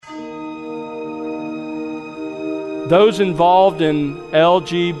those involved in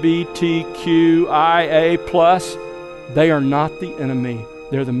LGBTQIA+, they are not the enemy.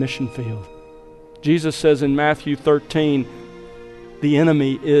 They're the mission field. Jesus says in Matthew 13, the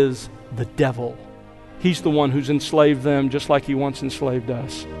enemy is the devil. He's the one who's enslaved them just like he once enslaved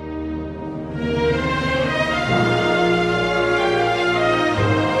us.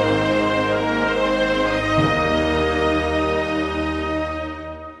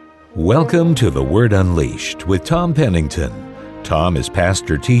 Welcome to The Word Unleashed with Tom Pennington. Tom is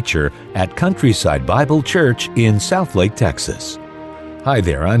pastor-teacher at Countryside Bible Church in Southlake, Texas. Hi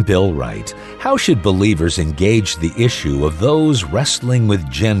there, I'm Bill Wright. How should believers engage the issue of those wrestling with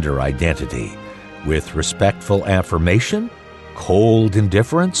gender identity? With respectful affirmation, cold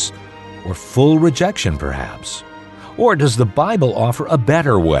indifference, or full rejection perhaps? Or does the Bible offer a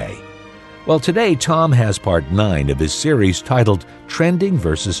better way? Well, today Tom has part 9 of his series titled Trending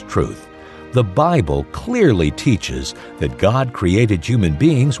versus Truth. The Bible clearly teaches that God created human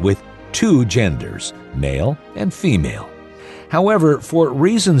beings with 2 genders, male and female. However, for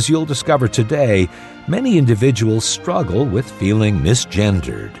reasons you'll discover today, many individuals struggle with feeling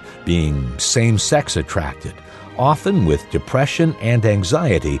misgendered, being same-sex attracted, often with depression and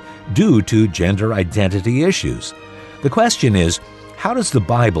anxiety due to gender identity issues. The question is, how does the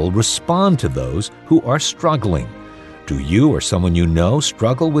Bible respond to those who are struggling? Do you or someone you know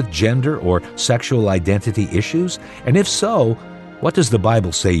struggle with gender or sexual identity issues? And if so, what does the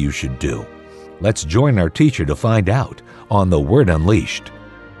Bible say you should do? Let's join our teacher to find out on The Word Unleashed.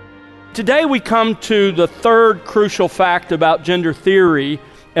 Today we come to the third crucial fact about gender theory,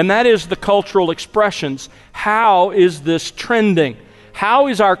 and that is the cultural expressions. How is this trending? How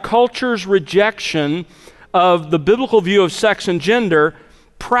is our culture's rejection of the biblical view of sex and gender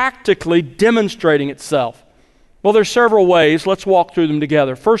practically demonstrating itself? Well, there's several ways. Let's walk through them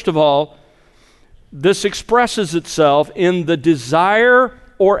together. First of all, this expresses itself in the desire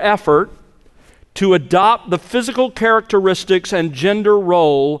or effort to adopt the physical characteristics and gender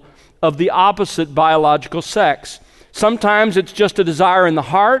role of the opposite biological sex. Sometimes it's just a desire in the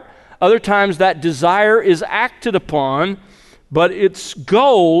heart. Other times that desire is acted upon, but its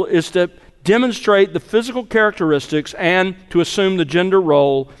goal is to demonstrate the physical characteristics and to assume the gender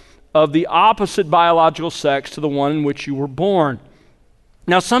role of the opposite biological sex to the one in which you were born.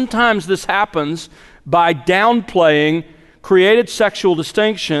 Now, sometimes this happens by downplaying created sexual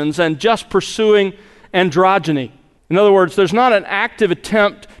distinctions and just pursuing androgyny. In other words, there's not an active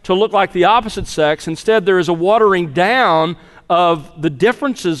attempt to look like the opposite sex. Instead, there is a watering down of the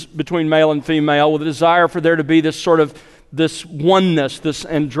differences between male and female with a desire for there to be this oneness, this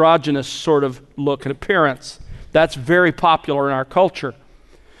androgynous sort of look and appearance. That's very popular in our culture.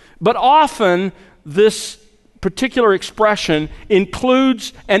 But often, this particular expression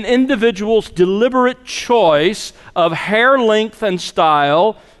includes an individual's deliberate choice of hair length and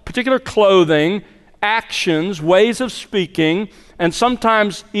style, particular clothing, actions, ways of speaking, and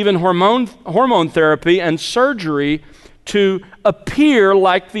sometimes even hormone therapy and surgery to appear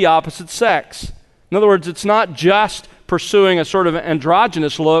like the opposite sex. In other words, it's not just pursuing a sort of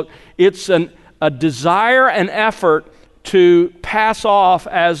androgynous look, it's a desire and effort to pass off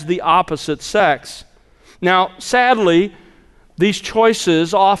as the opposite sex. Now, sadly, these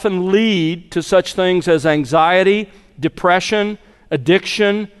choices often lead to such things as anxiety, depression,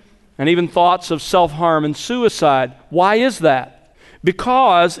 addiction, and even thoughts of self-harm and suicide. Why is that?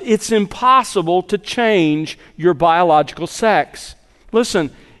 Because it's impossible to change your biological sex.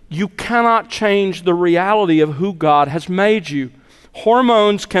 Listen, you cannot change the reality of who God has made you.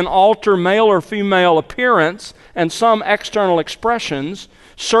 Hormones can alter male or female appearance and some external expressions.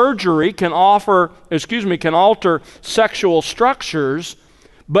 Surgery can alter sexual structures,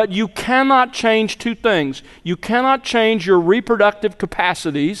 but you cannot change 2 things. You cannot change your reproductive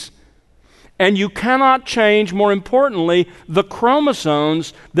capacities, and you cannot change, more importantly, the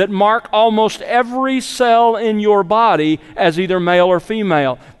chromosomes that mark almost every cell in your body as either male or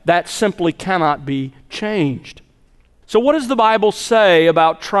female. That simply cannot be changed. So what does the Bible say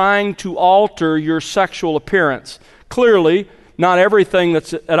about trying to alter your sexual appearance? Clearly, not everything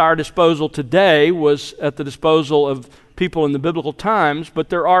that's at our disposal today was at the disposal of people in the biblical times, but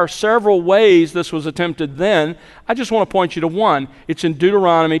there are several ways this was attempted then. I just want to point you to one. It's in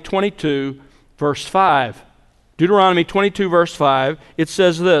Deuteronomy 22, verse 5. Deuteronomy 22, verse 5, it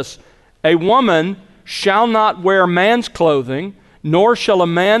says this, "A woman shall not wear man's clothing, nor shall a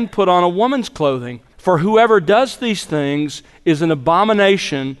man put on a woman's clothing. For whoever does these things is an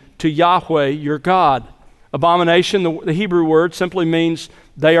abomination to Yahweh your God." Abomination, the Hebrew word, simply means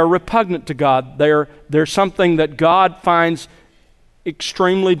they are repugnant to God. They're something that God finds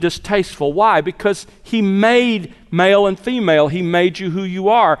extremely distasteful. Why? Because He made male and female. He made you who you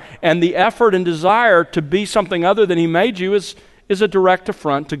are. And the effort and desire to be something other than He made you is a direct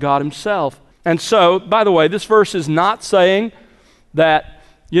affront to God Himself. And so, by the way, this verse is not saying that,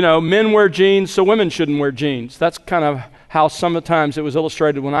 men wear jeans, so women shouldn't wear jeans. That's kind of how sometimes it was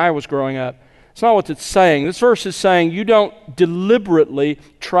illustrated when I was growing up. It's not what it's saying. This verse is saying you don't deliberately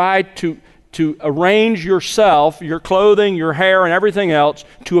try to arrange yourself, your clothing, your hair, and everything else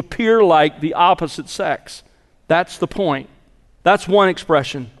to appear like the opposite sex. That's the point. That's one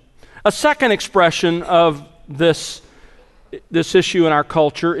expression. A second expression of this issue in our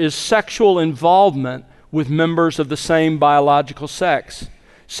culture is sexual involvement with members of the same biological sex.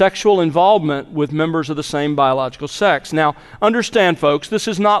 Sexual involvement with members of the same biological sex. Now, understand, folks, this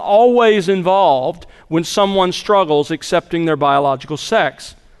is not always involved when someone struggles accepting their biological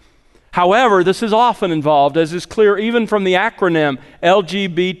sex. However, this is often involved, as is clear even from the acronym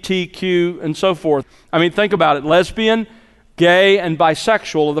LGBTQ and so forth. I mean, think about it. Lesbian, gay, and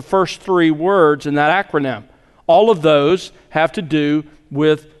bisexual are the first three words in that acronym. All of those have to do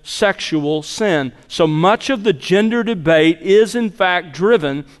with sexual sin. So much of the gender debate is in fact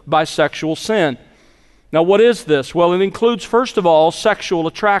driven by sexual sin. Now, what is this? Well, it includes, first of all, sexual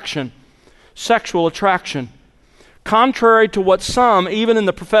attraction. Sexual attraction. Contrary to what some, even in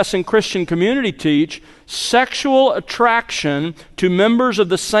the professing Christian community, teach, sexual attraction to members of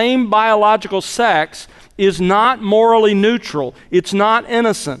the same biological sex is not morally neutral. It's not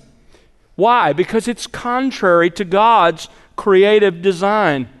innocent. Why? Because it's contrary to God's creative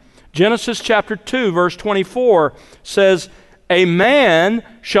design. Genesis chapter 2, verse 24 says, "A man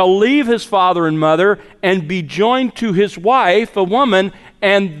shall leave his father and mother and be joined to his wife, a woman,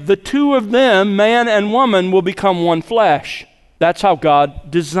 and the two of them, man and woman, will become one flesh." That's how God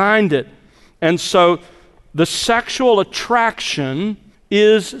designed it. And so the sexual attraction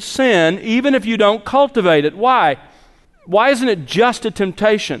is sin, even if you don't cultivate it. Why? Why isn't it just a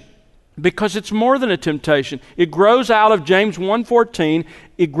temptation? Because it's more than a temptation. It grows out of James 1:14.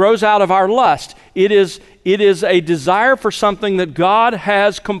 It grows out of our lust. It is a desire for something that God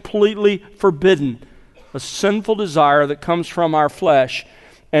has completely forbidden. A sinful desire that comes from our flesh.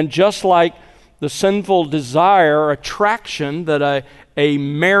 And just like the sinful desire or attraction that a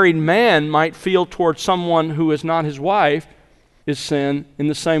married man might feel towards someone who is not his wife is sin, in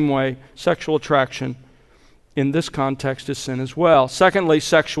the same way, sexual attraction in this context is sin as well. Secondly,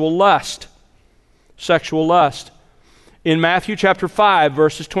 sexual lust. Sexual lust. In Matthew chapter 5,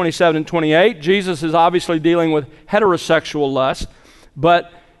 verses 27 and 28, Jesus is obviously dealing with heterosexual lust,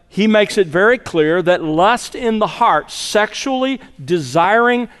 but He makes it very clear that lust in the heart, sexually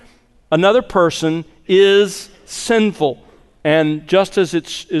desiring another person, is sinful. And just as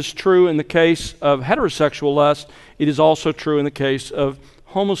it is true in the case of heterosexual lust, it is also true in the case of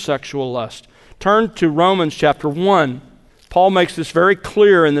homosexual lust. Turn to Romans chapter 1. Paul makes this very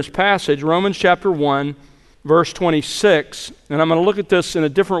clear in this passage. Romans chapter 1, verse 26. And I'm going to look at this in a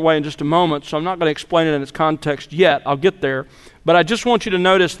different way in just a moment, so I'm not going to explain it in its context yet. I'll get there. But I just want you to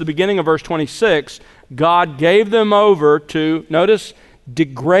notice the beginning of verse 26. God gave them over to, notice,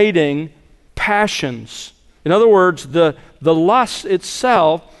 degrading passions. In other words, the lust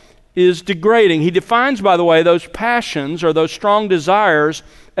itself is degrading. He defines, by the way, those passions or those strong desires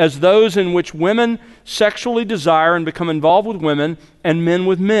as those in which women sexually desire and become involved with women and men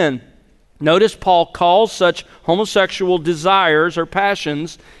with men. Notice Paul calls such homosexual desires or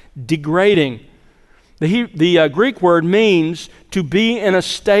passions degrading. The Greek word means to be in a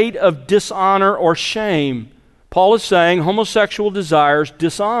state of dishonor or shame. Paul is saying homosexual desires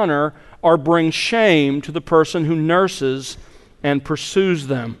dishonor or bring shame to the person who nurses and pursues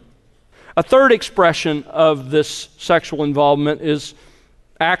them. A third expression of this sexual involvement is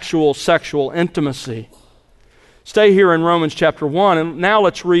actual sexual intimacy. Stay here in Romans chapter 1, and now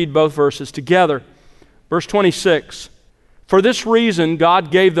let's read both verses together. Verse 26, "For this reason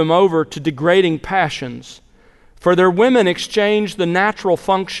God gave them over to degrading passions, for their women exchanged the natural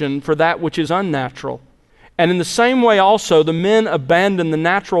function for that which is unnatural. And in the same way also the men abandoned the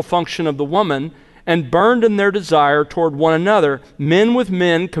natural function of the woman and burned in their desire toward one another, men with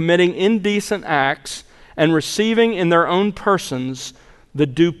men committing indecent acts and receiving in their own persons the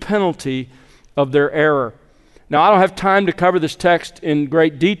due penalty of their error." Now, I don't have time to cover this text in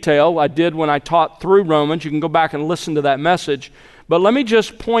great detail. I did when I taught through Romans. You can go back and listen to that message. But let me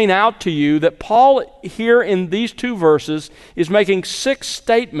just point out to you that Paul here in these two verses is making 6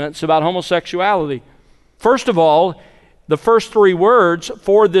 statements about homosexuality. First of all, the first 3 words,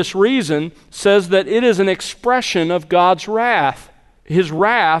 "for this reason," says that it is an expression of God's wrath, His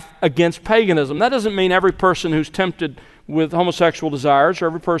wrath against paganism. That doesn't mean every person who's tempted with homosexual desires, or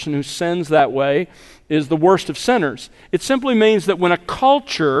every person who sins that way, is the worst of sinners. It simply means that when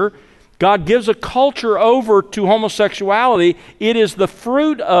God gives a culture over to homosexuality, it is the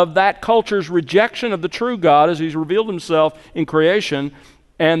fruit of that culture's rejection of the true God as He's revealed Himself in creation,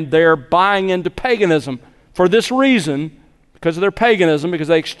 and they're buying into paganism. For this reason, because of their paganism, because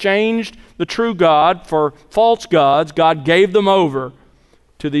they exchanged the true God for false gods, God gave them over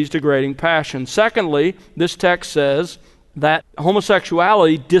to these degrading passions. Secondly, this text says that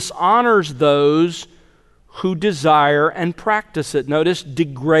homosexuality dishonors those who desire and practice it. Notice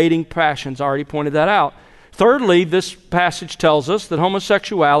degrading passions. I already pointed that out. Thirdly, this passage tells us that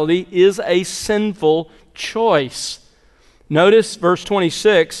homosexuality is a sinful choice. Notice verse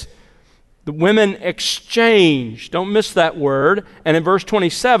 26, the women exchanged. Don't miss that word. And in verse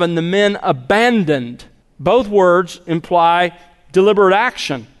 27, the men abandoned. Both words imply deliberate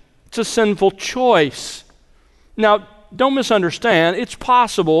action. It's a sinful choice. Now, don't misunderstand. It's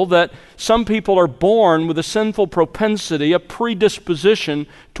possible that some people are born with a sinful propensity, a predisposition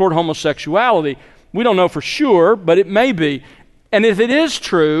toward homosexuality. We don't know for sure, but it may be. And if it is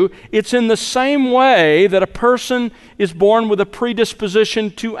true, it's in the same way that a person is born with a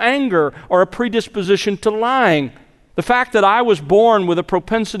predisposition to anger or a predisposition to lying. The fact that I was born with a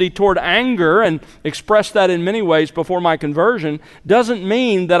propensity toward anger and expressed that in many ways before my conversion doesn't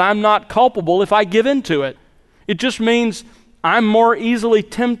mean that I'm not culpable if I give in to it. It just means I'm more easily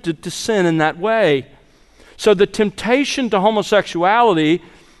tempted to sin in that way. So the temptation to homosexuality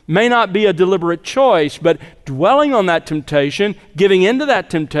may not be a deliberate choice, but dwelling on that temptation, giving into that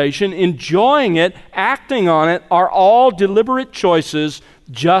temptation, enjoying it, acting on it, are all deliberate choices,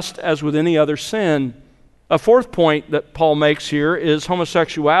 just as with any other sin. A fourth point that Paul makes here is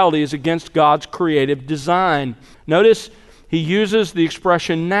homosexuality is against God's creative design. Notice he uses the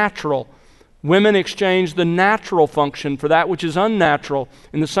expression natural. Women exchange the natural function for that which is unnatural.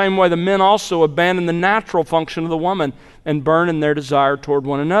 In the same way, the men also abandon the natural function of the woman and burn in their desire toward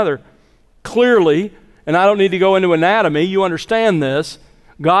one another. Clearly, and I don't need to go into anatomy, you understand this,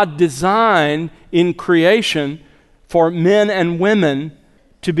 God designed in creation for men and women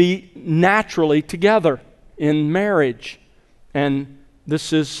to be naturally together in marriage. And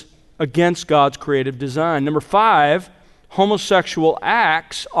this is against God's creative design. Number 5, homosexual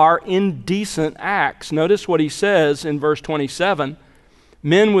acts are indecent acts. Notice what he says in verse 27.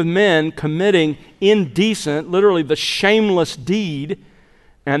 Men with men committing indecent, literally the shameless deed.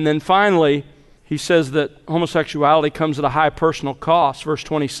 And then finally, he says that homosexuality comes at a high personal cost. Verse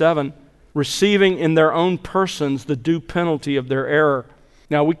 27, receiving in their own persons the due penalty of their error.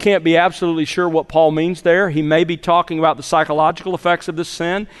 Now, we can't be absolutely sure what Paul means there. He may be talking about the psychological effects of this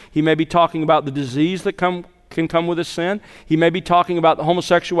sin. He may be talking about the disease that can come with this sin. He may be talking about the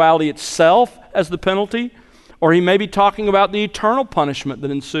homosexuality itself as the penalty, or he may be talking about the eternal punishment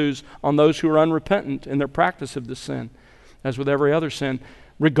that ensues on those who are unrepentant in their practice of this sin, as with every other sin.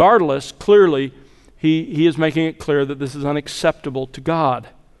 Regardless, clearly, he is making it clear that this is unacceptable to God.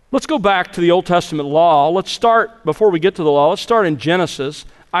 Let's go back to the Old Testament law. Let's start, before we get to the law, let's start in Genesis.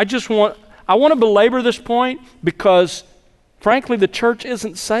 I want to belabor this point because frankly, the church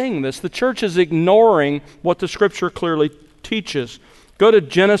isn't saying this. The church is ignoring what the Scripture clearly teaches. Go to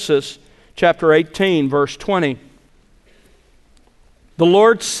Genesis chapter 18, verse 20. The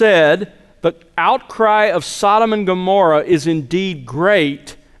Lord said, the outcry of Sodom and Gomorrah is indeed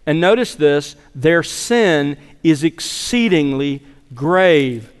great. And notice this, their sin is exceedingly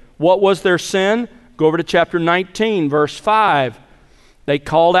grave. What was their sin? Go over to chapter 19, verse 5. They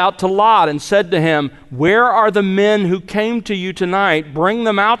called out to Lot and said to him, where are the men who came to you tonight? Bring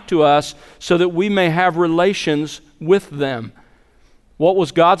them out to us so that we may have relations with them. What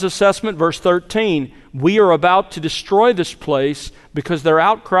was God's assessment? Verse 13, we are about to destroy this place because their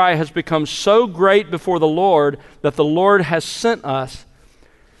outcry has become so great before the Lord that the Lord has sent us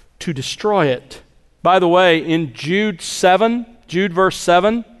to destroy it. By the way, in Jude verse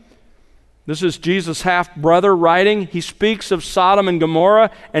 7, this is Jesus' half-brother writing. He speaks of Sodom and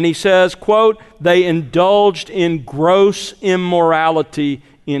Gomorrah, and he says, quote, they indulged in gross immorality,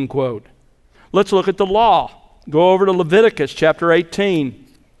 end quote. Let's look at the law. Go over to Leviticus chapter 18.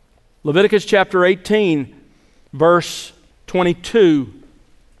 Leviticus chapter 18, verse 22.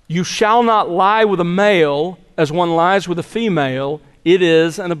 You shall not lie with a male as one lies with a female. It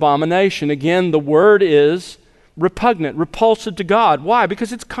is an abomination. Again, the word is repugnant, repulsive to God. Why?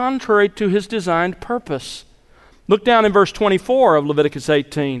 Because it's contrary to His designed purpose. Look down in verse 24 of Leviticus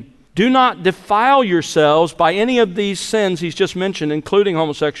 18. Do not defile yourselves by any of these sins he's just mentioned, including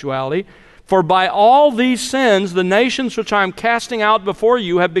homosexuality, For by all these sins, the nations which I am casting out before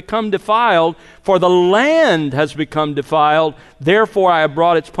you have become defiled, for the land has become defiled. Therefore I have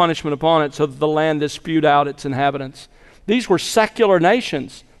brought its punishment upon it, so that the land has spewed out its inhabitants. These were secular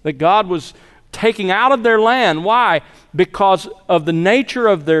nations that God was taking out of their land. Why? Because of the nature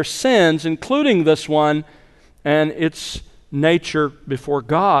of their sins, including this one, and its nature before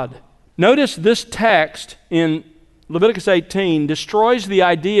God. Notice this text in Leviticus 18 destroys the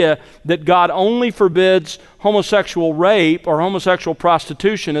idea that God only forbids homosexual rape or homosexual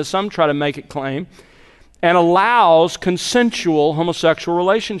prostitution, as some try to make it claim, and allows consensual homosexual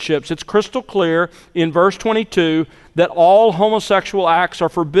relationships. It's crystal clear in verse 22 that all homosexual acts are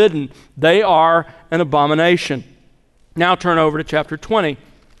forbidden. They are an abomination. Now turn over to chapter 20.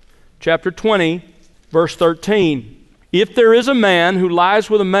 Chapter 20, verse 13. If there is a man who lies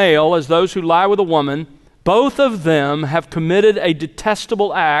with a male as those who lie with a woman, both of them have committed a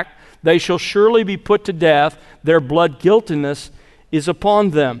detestable act. They shall surely be put to death. Their blood guiltiness is upon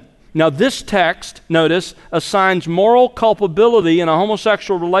them. Now this text, notice, assigns moral culpability in a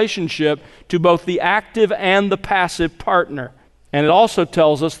homosexual relationship to both the active and the passive partner. And it also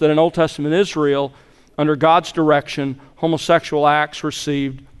tells us that in Old Testament Israel, under God's direction, homosexual acts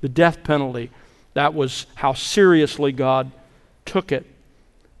received the death penalty. That was how seriously God took it.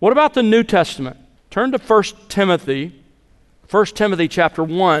 What about the New Testament? Turn to 1 Timothy chapter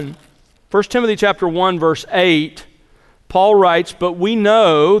 1. 1 Timothy chapter 1, verse 8. Paul writes, but we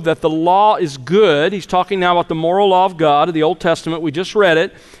know that the law is good. He's talking now about the moral law of God of the Old Testament. We just read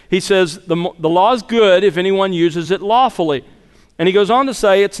it. He says the law is good if anyone uses it lawfully. And he goes on to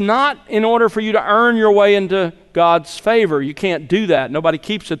say it's not in order for you to earn your way into God's favor. You can't do that. Nobody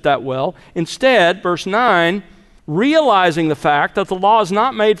keeps it that well. Instead, verse 9, realizing the fact that the law is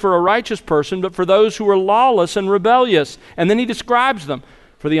not made for a righteous person, but for those who are lawless and rebellious. And then he describes them.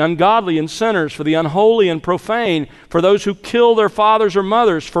 For the ungodly and sinners, for the unholy and profane, for those who kill their fathers or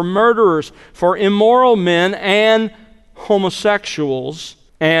mothers, for murderers, for immoral men and homosexuals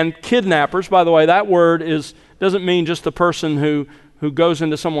and kidnappers. By the way, that word doesn't mean just the person who goes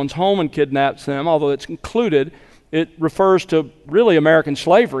into someone's home and kidnaps them, although it's included. It refers to really American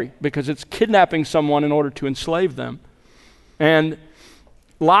slavery because it's kidnapping someone in order to enslave them. And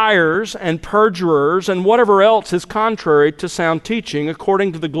liars and perjurers and whatever else is contrary to sound teaching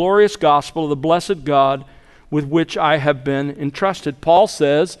according to the glorious gospel of the blessed God with which I have been entrusted. Paul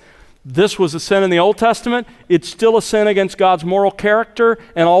says this was a sin in the Old Testament. It's still a sin against God's moral character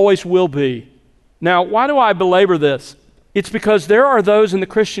and always will be. Now, why do I belabor this? It's because there are those in the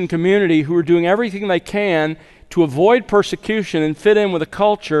Christian community who are doing everything they can to avoid persecution and fit in with the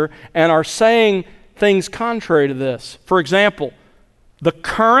culture and are saying things contrary to this. For example, the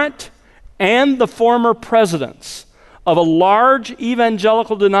current and the former presidents of a large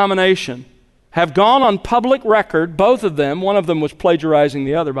evangelical denomination have gone on public record, both of them, one of them was plagiarizing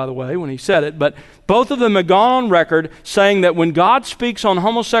the other, by the way, when he said it, but both of them have gone on record saying that when God speaks on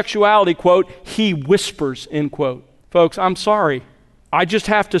homosexuality, quote, he whispers, end quote. Folks, I'm sorry. I just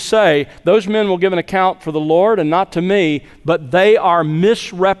have to say, those men will give an account for the Lord and not to me, but they are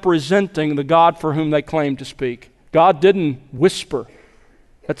misrepresenting the God for whom they claim to speak. God didn't whisper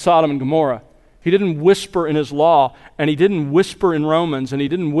at Sodom and Gomorrah. He didn't whisper in his law, and he didn't whisper in Romans, and he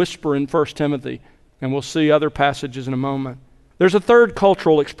didn't whisper in 1 Timothy. And we'll see other passages in a moment. There's a third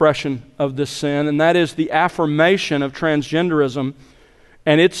cultural expression of this sin, and that is the affirmation of transgenderism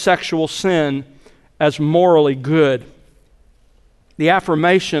and its sexual sin as morally good. The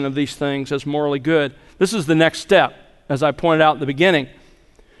affirmation of these things as morally good. This is the next step, as I pointed out at the beginning.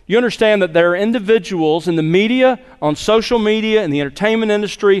 You understand that there are individuals in the media, on social media, in the entertainment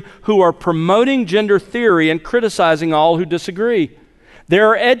industry who are promoting gender theory and criticizing all who disagree. There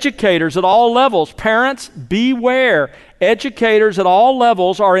are educators at all levels. Parents, beware. Educators at all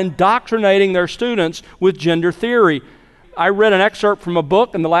levels are indoctrinating their students with gender theory. I read an excerpt from a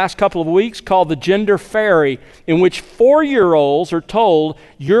book in the last couple of weeks called The Gender Fairy, in which 4-year-olds are told,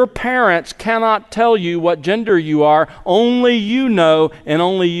 your parents cannot tell you what gender you are, only you know, and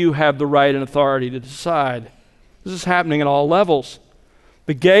only you have the right and authority to decide. This is happening at all levels.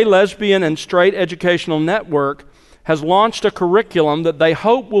 The Gay, Lesbian, and Straight Educational Network has launched a curriculum that they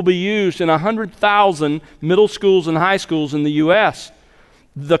hope will be used in 100,000 middle schools and high schools in the U.S.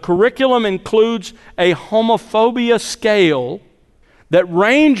 The curriculum includes a homophobia scale that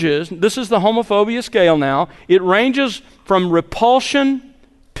ranges, this is the homophobia scale now, it ranges from repulsion,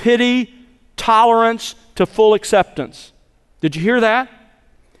 pity, tolerance, to full acceptance. Did you hear that?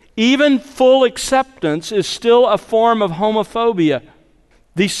 Even full acceptance is still a form of homophobia.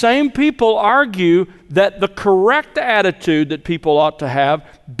 These same people argue that the correct attitude that people ought to have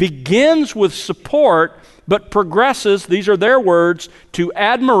begins with support, but progresses, these are their words, to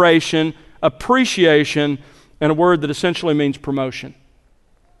admiration, appreciation, and a word that essentially means promotion.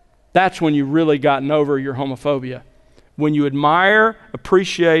 That's when you've really gotten over your homophobia. When you admire,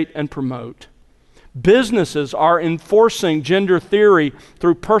 appreciate, and promote. Businesses are enforcing gender theory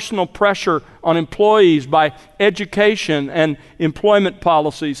through personal pressure on employees by education and employment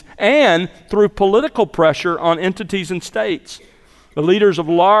policies, and through political pressure on entities and states. The leaders of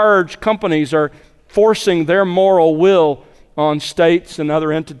large companies are forcing their moral will on states and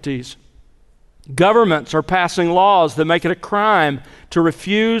other entities. Governments are passing laws that make it a crime to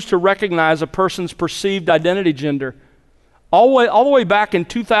refuse to recognize a person's perceived identity gender. All the way back in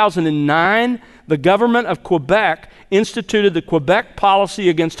 2009, the government of Quebec instituted the Quebec policy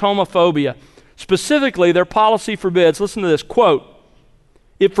against homophobia. Specifically, their policy forbids, listen to this, quote,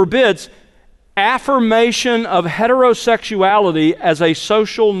 it forbids affirmation of heterosexuality as a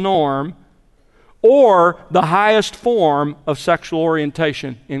social norm or the highest form of sexual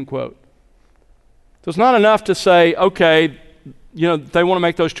orientation, end quote. So it's not enough to say, okay, if they want to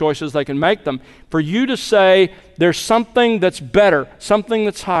make those choices, they can make them. For you to say there's something that's better, something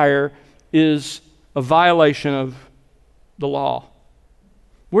that's higher, is a violation of the law.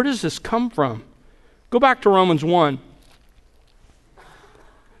 Where does this come from? Go back to Romans 1.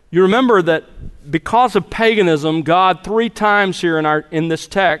 You remember that because of paganism, God 3 times here in this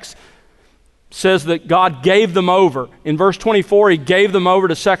text says that God gave them over. In verse 24, he gave them over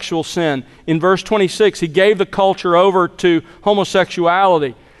to sexual sin. In verse 26, he gave the culture over to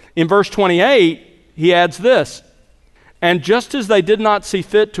homosexuality. In verse 28, he adds this, and just as they did not see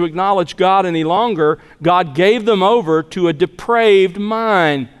fit to acknowledge God any longer, God gave them over to a depraved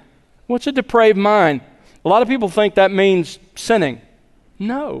mind. What's a depraved mind? A lot of people think that means sinning.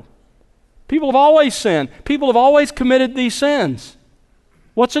 No. People have always sinned. People have always committed these sins.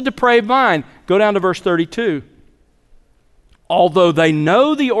 What's a depraved mind? Go down to verse 32. Although they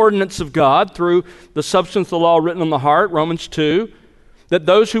know the ordinance of God through the substance of the law written on the heart, Romans 2, that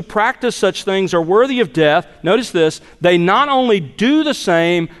those who practice such things are worthy of death, notice this, they not only do the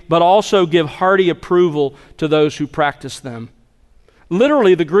same, but also give hearty approval to those who practice them.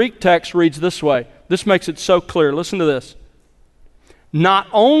 Literally, the Greek text reads this way. This makes it so clear. Listen to this. Not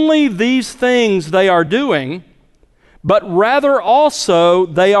only these things they are doing, but rather also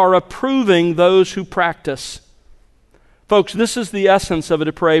they are approving those who practice. Folks, this is the essence of a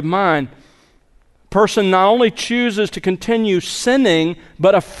depraved mind. A person not only chooses to continue sinning,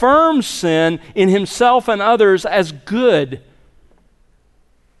 but affirms sin in himself and others as good.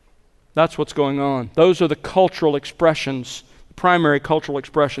 That's what's going on. Those are the cultural expressions, primary cultural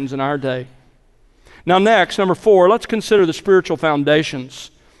expressions in our day. Now next, number 4, let's consider the spiritual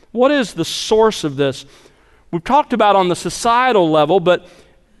foundations. What is the source of this? We've talked about on the societal level, but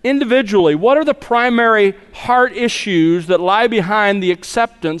individually, what are the primary heart issues that lie behind the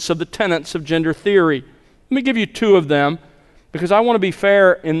acceptance of the tenets of gender theory? Let me give you 2 of them, because I want to be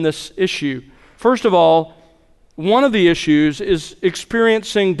fair in this issue. First of all, one of the issues is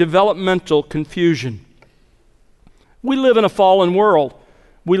experiencing developmental confusion. We live in a fallen world.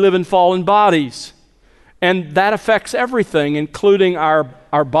 We live in fallen bodies. And that affects everything, including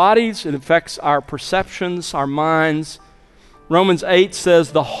our bodies. It affects our perceptions, our minds. Romans 8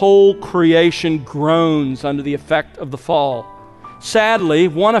 says the whole creation groans under the effect of the fall. Sadly,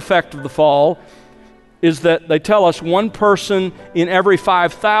 one effect of the fall is that they tell us 1 person in every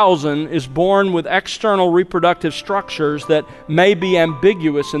 5,000 is born with external reproductive structures that may be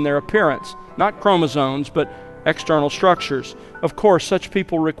ambiguous in their appearance. Not chromosomes, but external structures. Of course, such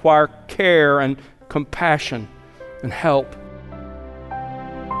people require care and compassion and help.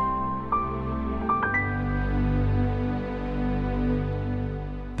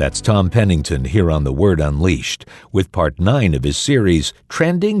 That's Tom Pennington here on The Word Unleashed with part 9 of his series,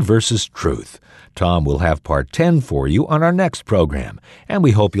 Trending versus Truth. Tom will have part 10 for you on our next program, and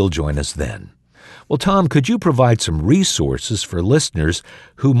we hope you'll join us then. Well, Tom, could you provide some resources for listeners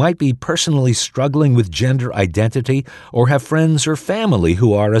who might be personally struggling with gender identity or have friends or family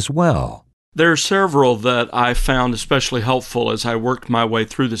who are as well? There are several that I found especially helpful as I worked my way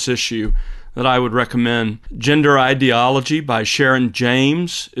through this issue that I would recommend. Gender Ideology by Sharon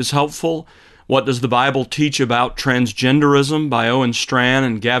James is helpful. What Does the Bible Teach About Transgenderism by Owen Strachan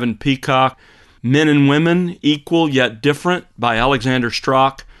and Gavin Peacock. Men and Women, Equal Yet Different by Alexander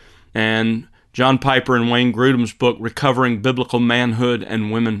Strock. And John Piper and Wayne Grudem's book, Recovering Biblical Manhood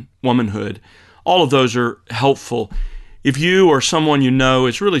and Womanhood. All of those are helpful. If you or someone you know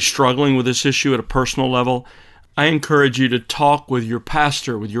is really struggling with this issue at a personal level, I encourage you to talk with your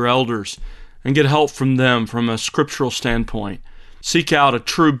pastor, with your elders, and get help from them from a scriptural standpoint. Seek out a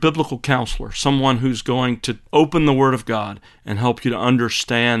true biblical counselor, someone who's going to open the Word of God and help you to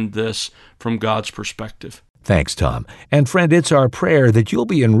understand this from God's perspective. Thanks, Tom. And friend, it's our prayer that you'll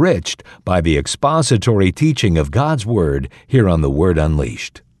be enriched by the expository teaching of God's Word here on The Word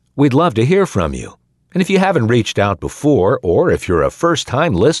Unleashed. We'd love to hear from you. And if you haven't reached out before, or if you're a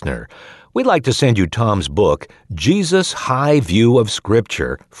first-time listener, we'd like to send you Tom's book, Jesus' High View of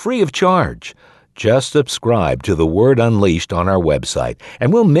Scripture, free of charge. Just subscribe to The Word Unleashed on our website,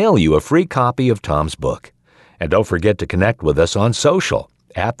 and we'll mail you a free copy of Tom's book. And don't forget to connect with us on social,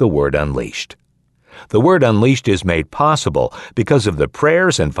 at The Word Unleashed. The Word Unleashed is made possible because of the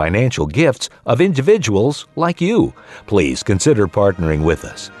prayers and financial gifts of individuals like you. Please consider partnering with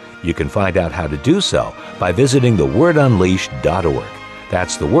us. You can find out how to do so by visiting thewordunleashed.org.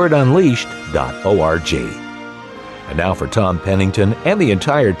 That's thewordunleashed.org. And now for Tom Pennington and the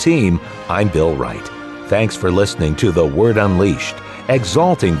entire team, I'm Bill Wright. Thanks for listening to The Word Unleashed,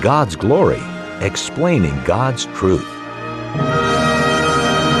 exalting God's glory, explaining God's truth.